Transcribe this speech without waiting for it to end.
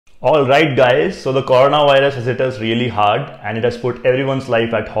Alright guys, so the coronavirus has hit us really hard and it has put everyone's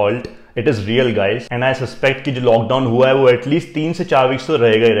life at halt. It is real guys and I suspect कि जो lockdown हुआ है वो at least 3 से 4 weeks तो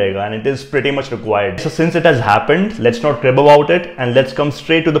रहेगा ही रहेगा and it is pretty much required. So since it has happened, let's not crib about it and let's come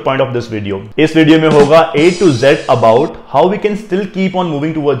straight to the point of this video. इस वीडियो में होगा A to Z about how we can still keep on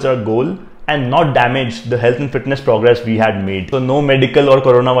moving towards our goal and not damage the health and fitness progress we had made. So no medical or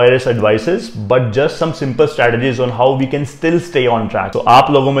coronavirus advices, but just some simple strategies on how we can still stay on track. So आप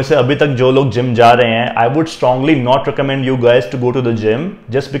लोगों में से अभी तक जो लोग gym जा रहे हैं, I would strongly not recommend you guys to go to the gym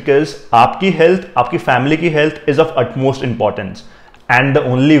just because आपकी health, आपकी family की health is of utmost importance. And the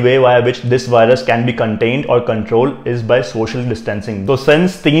only way by which this virus can be contained or controlled is by social distancing. So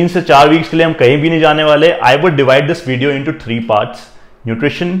since 3 से 4 weeks के लिए हम कहीं भी नहीं जाने वाले, I would divide this video into 3 parts.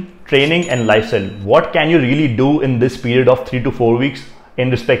 Nutrition, training and lifestyle. What can you really do in this period of 3 to 4 weeks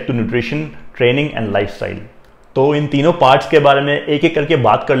in respect to nutrition, training and lifestyle? तो इन तीनों पार्ट्स के बारे में एक एक करके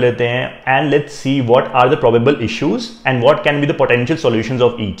बात कर लेते हैं and let's see what are the probable issues and what can be the potential solutions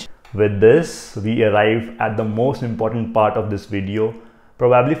of each. With this, we arrive at the most important part of this video,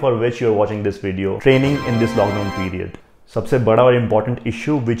 probably for which you are watching this video, training in this lockdown period. सबसे बड़ा और important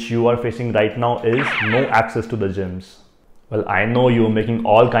issue which you are facing right now is no access to the gyms. Well, I know you were making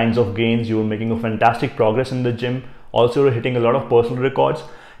all kinds of gains, you were making a fantastic progress in the gym, also you're hitting a lot of personal records.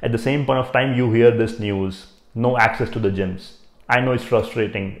 At the same point of time, you hear this news, no access to the gyms. I know it's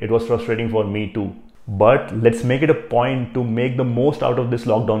frustrating, it was frustrating for me too. But let's make it a point to make the most out of this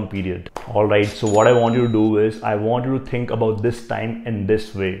lockdown period. Alright, so what I want you to do is, I want you to think about this time in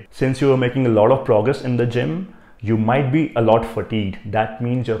this way. Since you are making a lot of progress in the gym, you might be a lot fatigued. That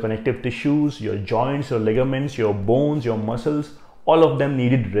means your connective tissues, your joints, your ligaments, your bones, your muscles, all of them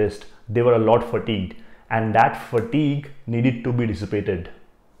needed rest. They were a lot fatigued and that fatigue needed to be dissipated.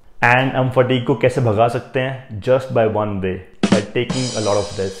 And हम fatigue को कैसे भगा सकते हैं? Just by one way, by taking a lot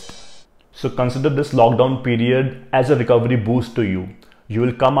of rest. So consider this lockdown period as a recovery boost to you. You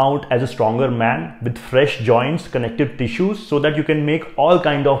will come out as a stronger man with fresh joints, connective tissues so that you can make all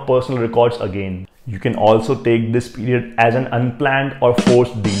kind of personal records again. You can also take this period as an unplanned or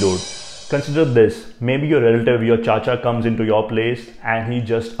forced deload. Consider this, maybe your relative, your chacha comes into your place and he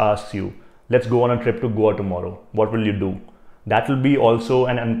just asks you, let's go on a trip to Goa tomorrow. What will you do? That will be also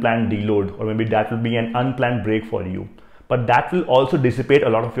an unplanned deload, or maybe that will be an unplanned break for you. But that will also dissipate a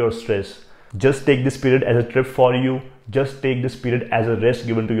lot of your stress. Just take this period as a trip for you. Just take this period as a rest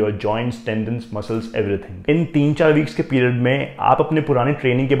given to your joints, tendons, muscles, everything. In 3-4 weeks के period में आप अपने पुरानी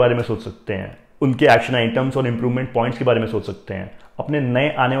training के बारे में सोच सकते हैं, उनके एक्शन आइटम्स और इम्प्रूवमेंट पॉइंट्स के बारे में सोच सकते हैं, अपने नए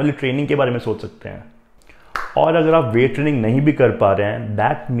आने वाली ट्रेनिंग के बारे में सोच सकते हैं. और अगर आप वेट ट्रेनिंग नहीं भी कर पा रहे हैं,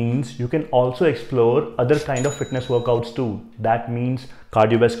 that means you can also explore other kind of fitness workouts to. That means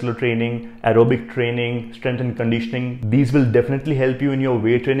cardiovascular training, aerobic training, strength and conditioning. These will definitely help you in your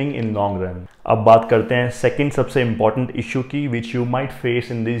weight training in long run. अब बात करते हैं second सबसे important issue की, which you might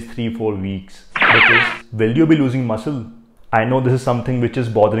face in these 3-4 weeks, which is, will you be losing muscle? I know this is something which is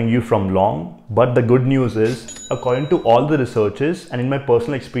bothering you from long, but the good news is, according to all the researches and in my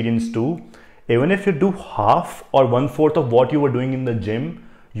personal experience too, even if you do half or 1/4 of what you were doing in the gym,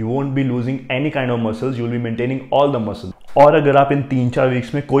 you won't be losing any kind of muscles, you will be maintaining all the muscles. और अगर आप इन 3-4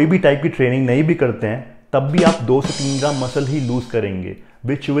 weeks में कोई भी type की training नहीं भी करते हैं, तब भी आप 2 से 3 ग्राम मसल ही लूज करेंगे,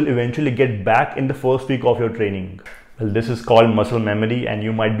 which you will eventually get back in the first week of your training. Well, this is called muscle memory and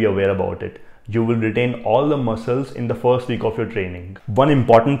you might be aware about it. You will retain all the muscles in the first week of your training. One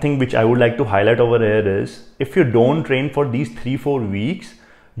important thing which I would like to highlight over here is, if you don't train for these 3-4 weeks,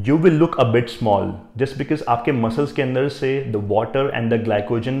 you will look a bit small just because आपके muscles के अंदर से the water and the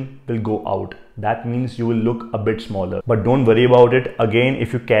glycogen will go out. That means you will look a bit smaller. But don't worry about it. Again,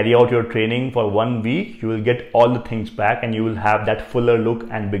 if you carry out your training for 1 week, you will get all the things back and you will have that fuller look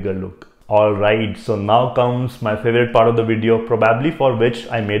and bigger look. Alright, so now comes my favorite part of the video, probably for which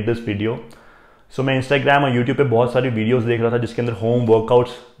I made this video. So मैं Instagram और YouTube पे बहुत सारी videos देख रहा था जिसके अंदर होम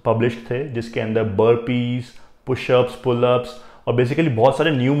वर्कआउट्स पब्लिश थे, जिसके अंदर बर्पीज, पुशअप्स, पुलअप्स और बेसिकली बहुत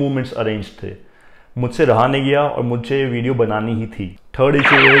सारे न्यू मूवमेंट्स अरेंज थे. मुझसे रहा नहीं गया और मुझे वीडियो बनानी ही थी. Third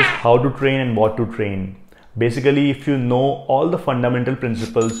issue is how to train and what to train. Basically, if you know all the fundamental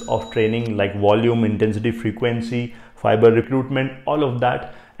principles of training like volume, intensity, frequency, fiber recruitment, all of that,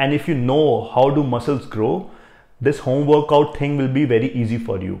 and if you know how do muscles grow, this home workout thing will be very easy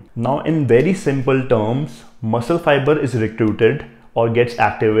for you. Now, in very simple terms, muscle fiber is recruited or gets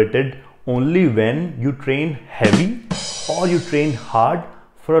activated only when you train heavy or you train hard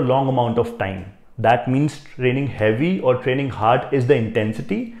for a long amount of time. That means training heavy or training hard is the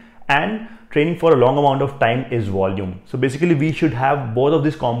intensity and training for a long amount of time is volume. So basically we should have both of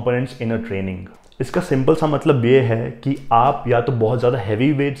these components in a training. इसका simple सा मतलब ये है कि आप या तो बहुत ज़्यादा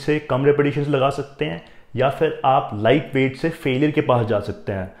हैवी वेट से कम रेपिटेशंस लगा सकते हैं या फिर आप लाइट वेट से फेलियर के पास जा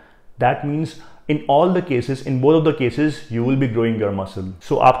सकते हैं। That means in all the cases, in both of the cases you will be growing your muscle.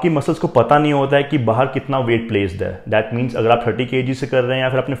 सो आपकी मसल्स को पता नहीं होता है कि बाहर कितना वेट प्लेस्ड है। दैट मीन्स अगर आप 30 kg से कर रहे हैं या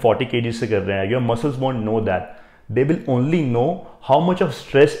फिर अपने 40 kg से कर रहे हैं, your muscles won't know that. They will only know how much of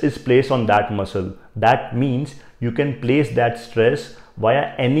stress is placed on that muscle. That means you can place that stress via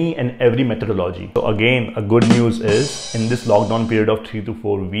any and every methodology. So again, a good news is in this lockdown period of 3 to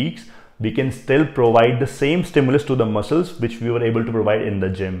 4 weeks, we can still provide the same stimulus to the muscles which we were able to provide in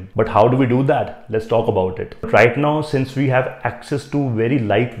the gym. But how do we do that? Let's talk about it. Right now, since we have access to very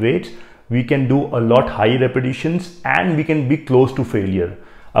light weights, we can do a lot high repetitions and we can be close to failure.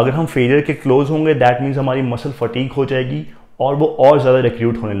 अगर हम failure के close होंगे that means हमारी muscle fatigue हो जाएगी और वो और ज़्यादा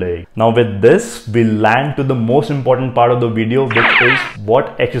रिक्रूट होने लगेगी। Now with this we land to the most important part of the video which is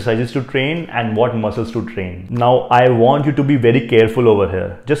what exercises to train and what muscles to train. Now I want you to be very careful over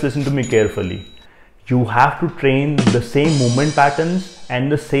here, just listen to me carefully. You have to train the same movement patterns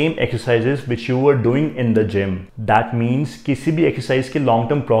and the same exercises which you were doing in the gym. That means किसी भी exercise के long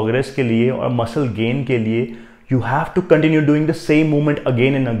term progress के लिए और muscle gain के लिए you have to continue doing the same movement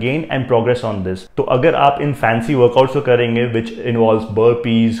again and again and progress on this. तो अगर आप इन fancy workouts को करेंगे which involves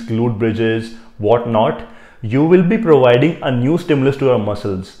burpees, glute bridges, what not, you will be providing a new stimulus to your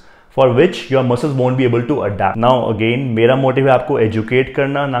muscles for which your muscles won't be able to adapt. Now again, मेरा motive है आपको educate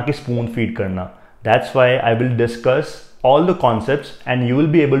करना, ना कि spoon feed करना. That's why I will discuss all the concepts and you will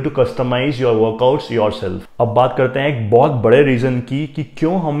be able to customize your workouts yourself. अब बात करते हैं एक बहुत बड़े रीजन की कि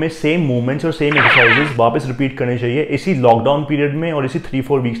क्यों हमें सेम मूवमेंट्स और सेम एक्सरसाइजेस वापस रिपीट करने चाहिए इसी लॉकडाउन पीरियड में और इसी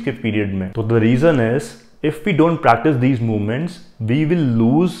 3-4 वीक्स के पीरियड में। तो the reason is if we don't practice these movements, we will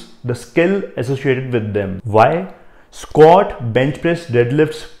lose the skill associated with them. Why? Squat, bench press,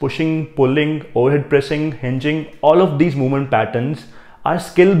 deadlifts, pushing, pulling, overhead pressing, hinging, all of these movement patterns are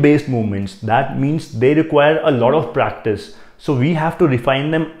skill based movements. That means they require a lot of practice. So we have to refine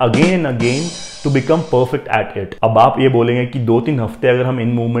them again and again to become perfect at it. अब आप ये बोलेंगे कि 2-3 हफ्ते अगर हम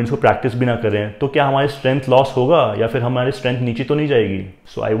इन movements को practice भी ना करें तो क्या हमारी स्ट्रेंथ लॉस होगा या फिर हमारी स्ट्रेंथ नीचे तो नहीं जाएगी?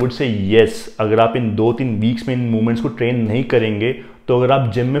 सो आई वुड से येस, अगर आप इन 2-3 वीक्स में इन मूवमेंट्स को ट्रेन नहीं करेंगे तो अगर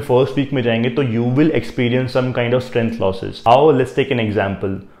आप जिम में फर्स्ट वीक में जाएंगे तो you will experience some kind of strength losses. How? Let's take an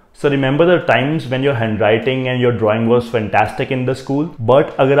example. So remember the times when your handwriting and your drawing was fantastic in the school,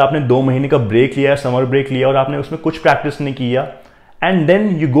 but अगर आपने 2 महीने का break लिया, summer break लिया और आपने उसमें कुछ प्रैक्टिस नहीं किया and then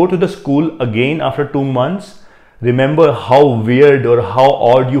you go to the school again after 2 months, remember how weird or how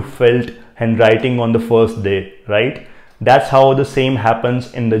odd you felt handwriting on the first day, right? That's how the same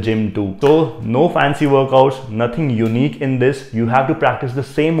happens in the gym too. So no fancy workouts, nothing unique in this. You have to practice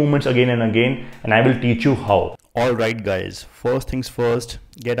the same movements again and again and I will teach you how. Alright guys, first things first,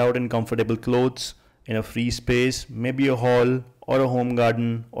 get out in comfortable clothes in a free space, maybe a hall or a home garden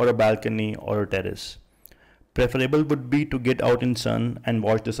or a balcony or a terrace. Preferable would be to get out in sun and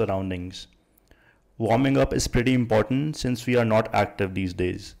watch the surroundings. Warming up is pretty important since we are not active these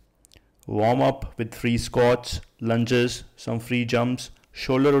days. Warm up with free squats, lunges, some free jumps,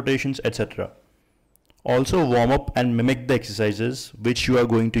 shoulder rotations, etc. Also warm up and mimic the exercises which you are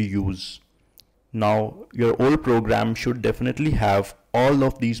going to use. Now your old program should definitely have all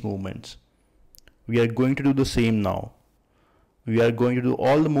of these movements. We are going to do the same now. We are going to do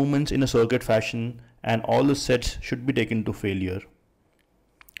all the movements in a circuit fashion and all the sets should be taken to failure.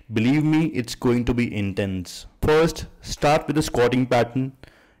 Believe me, it's going to be intense. First, start with the squatting pattern.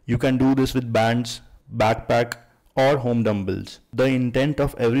 You can do this with bands, backpack or home dumbbells. The intent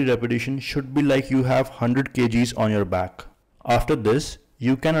of every repetition should be like you have 100 kgs on your back. After this,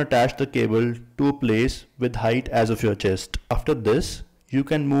 you can attach the cable to a place with height as of your chest. After this, you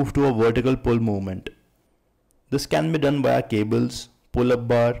can move to a vertical pull movement. This can be done via cables, pull-up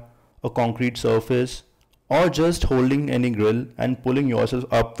bar, a concrete surface, or just holding any grill and pulling yourself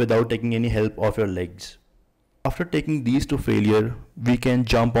up without taking any help of your legs. After taking these to failure, we can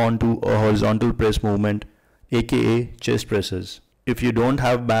jump onto a horizontal press movement, aka chest presses. If you don't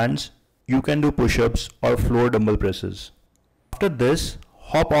have bands, you can do push-ups or floor dumbbell presses. After this,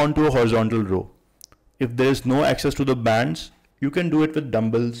 hop onto a horizontal row. If there is no access to the bands, you can do it with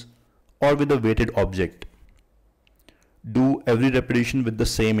dumbbells or with a weighted object. Do every repetition with the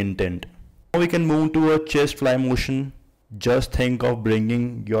same intent. Now we can move to a chest fly motion. Just think of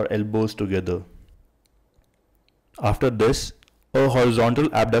bringing your elbows together. After this, a horizontal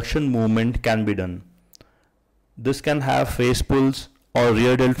abduction movement can be done. This can have face pulls or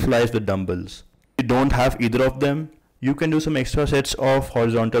rear delt flies with dumbbells. If you don't have either of them, you can do some extra sets of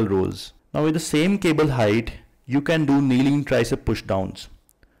horizontal rows. Now with the same cable height, you can do kneeling tricep push downs.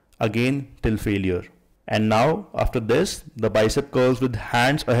 again till failure. And now after this, the bicep curls with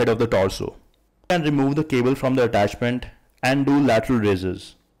hands ahead of the torso. And remove the cable from the attachment and do lateral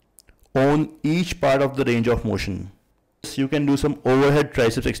raises. Own each part of the range of motion. You can do some overhead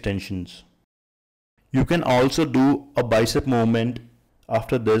triceps extensions. You can also do a bicep movement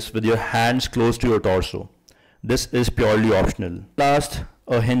after this with your hands close to your torso. This is purely optional. Last,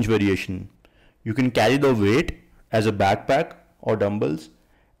 a hinge variation. You can carry the weight as a backpack or dumbbells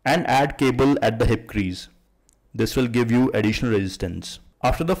and add cable at the hip crease. This will give you additional resistance.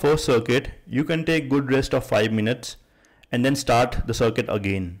 After the first circuit, you can take good rest of 5 minutes and then start the circuit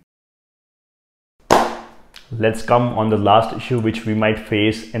again. Let's come on the last issue which we might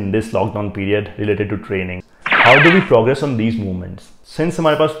face in this lockdown period related to training. How do we progress on these movements? Since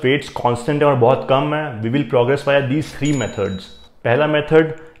हमारे पास weights constant है और बहुत कम है, we will progress via these 3 methods. पहला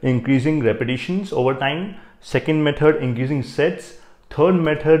method, increasing repetitions over time. Second method, increasing sets. Third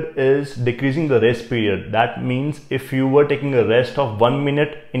method is decreasing the rest period. That means if you were taking a rest of 1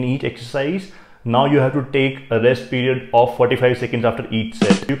 minute in each exercise, now you have to take a rest period of 45 seconds after each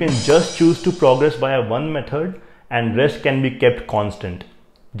set. You can just choose to progress via one method and rest can be kept constant.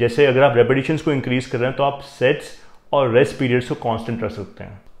 जैसे अगर आप repetitions को increase कर रहे हैं तो आप sets और rest periods को constant रख सकते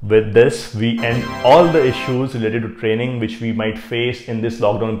हैं. With this, we end all the issues related to training which we might face in this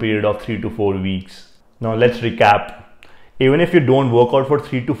lockdown period of 3 to 4 weeks. Now let's recap. Even if you don't work out for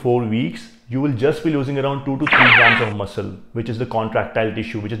 3 to 4 weeks, you will just be losing around 2 to 3 grams of muscle, which is the contractile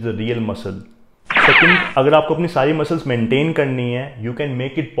tissue, which is the real muscle. Second, अगर आपको अपनी सारी muscles maintain करनी है, you can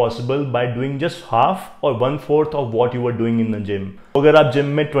make it possible by doing just half or 1/4 of what you were doing in the gym. अगर आप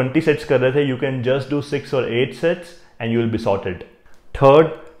gym में 20 sets कर रहे थे, you can just do 6 or 8 sets and you will be sorted.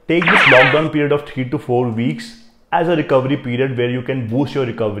 Third, take this lockdown period of 3 to 4 weeks as a recovery period where you can boost your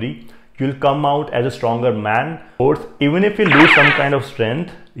recovery. You'll come out as a stronger man. Fourth, even if you lose some kind of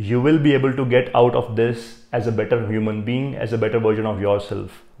strength, you will be able to get out of this as a better human being, as a better version of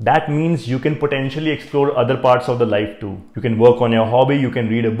yourself. That means you can potentially explore other parts of the life too. You can work on your hobby, you can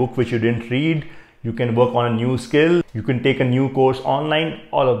read a book which you didn't read, you can work on a new skill, you can take a new course online,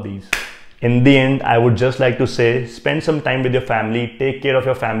 all of these. In the end, I would just like to say, spend some time with your family, take care of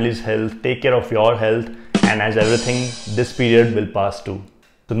your family's health, take care of your health, and as everything, this period will pass too.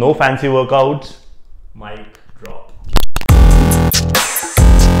 So no fancy workouts. Mike.